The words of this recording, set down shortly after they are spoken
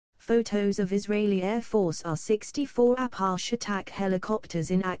photos of Israeli Air Force AH-64 Apache attack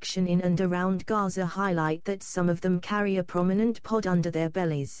helicopters in action in and around Gaza highlight that some of them carry a prominent pod under their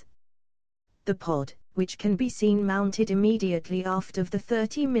bellies. The pod, which can be seen mounted immediately aft of the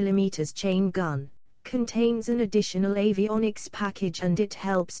 30mm chain gun, contains an additional avionics package, and it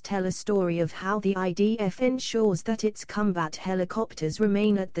helps tell a story of how the IDF ensures that its combat helicopters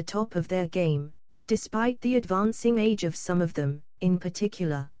remain at the top of their game, despite the advancing age of some of them, in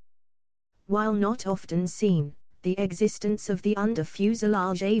particular. While not often seen, the existence of the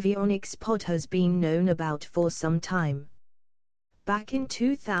under-fuselage avionics pod has been known about for some time. Back in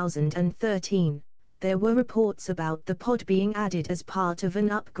 2013, there were reports about the pod being added as part of an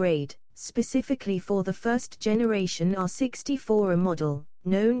upgrade, specifically for the first-generation AH-64 model,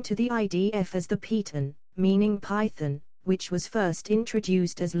 known to the IDF as the Peten, meaning Python, which was first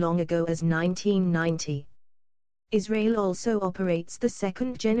introduced as long ago as 1990. Israel also operates the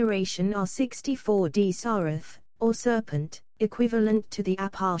second-generation AH-64D Saraf, or serpent, equivalent to the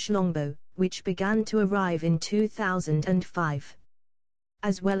Apache Longbow, which began to arrive in 2005.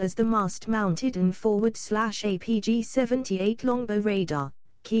 As well as the mast-mounted and forward/APG-78 Longbow radar.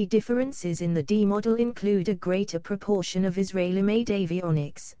 Key differences in the D model include a greater proportion of Israeli-made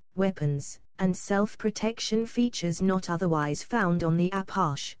avionics, weapons, and self-protection features not otherwise found on the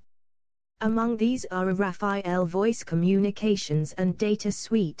Apache. Among these are a Rafael voice communications and data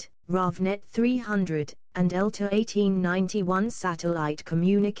suite, RAVNet 300, and ELTA 1891 satellite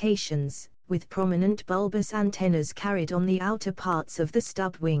communications, with prominent bulbous antennas carried on the outer parts of the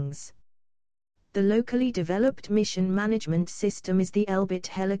stub wings. The locally developed mission management system is the Elbit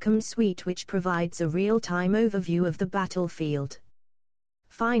Helicom suite, which provides a real-time overview of the battlefield.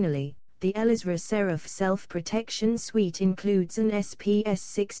 Finally, the AH-64 Saraf self-protection suite includes an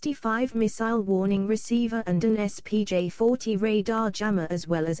SPS-65 missile warning receiver and an SPJ-40 radar jammer, as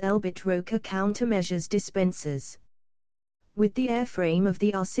well as Elbit Roca countermeasures dispensers. With the airframe of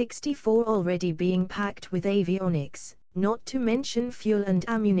the AH-64 already being packed with avionics, not to mention fuel and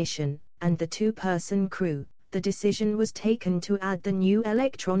ammunition, and the two-person crew, the decision was taken to add the new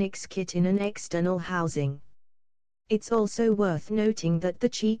electronics kit in an external housing. It's also worth noting that the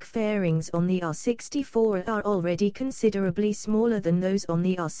cheek fairings on the AH-64 are already considerably smaller than those on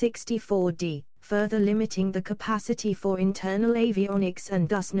the AH-64D, further limiting the capacity for internal avionics and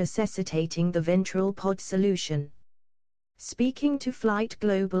thus necessitating the ventral pod solution. Speaking to Flight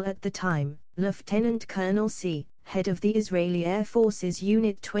Global at the time, Lieutenant Colonel C., head of the Israeli Air Force's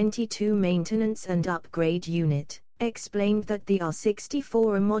Unit 22 Maintenance and Upgrade Unit, explained that the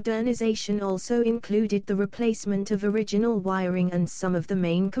AH-64 modernization also included the replacement of original wiring, and some of the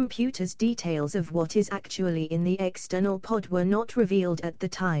main computer's details of what is actually in the external pod were not revealed at the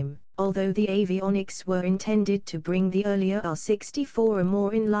time, although the avionics were intended to bring the earlier AH-64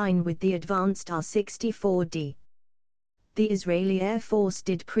 more in line with the advanced AH-64D. The Israeli Air Force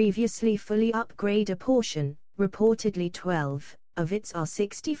did previously fully upgrade a portion, reportedly 12, of its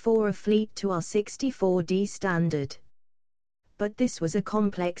AH-64 fleet to AH-64D standard. But this was a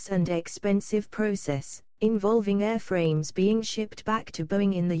complex and expensive process, involving airframes being shipped back to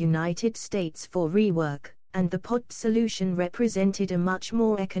Boeing in the United States for rework, and the pod solution represented a much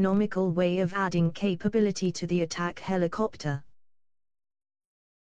more economical way of adding capability to the attack helicopter.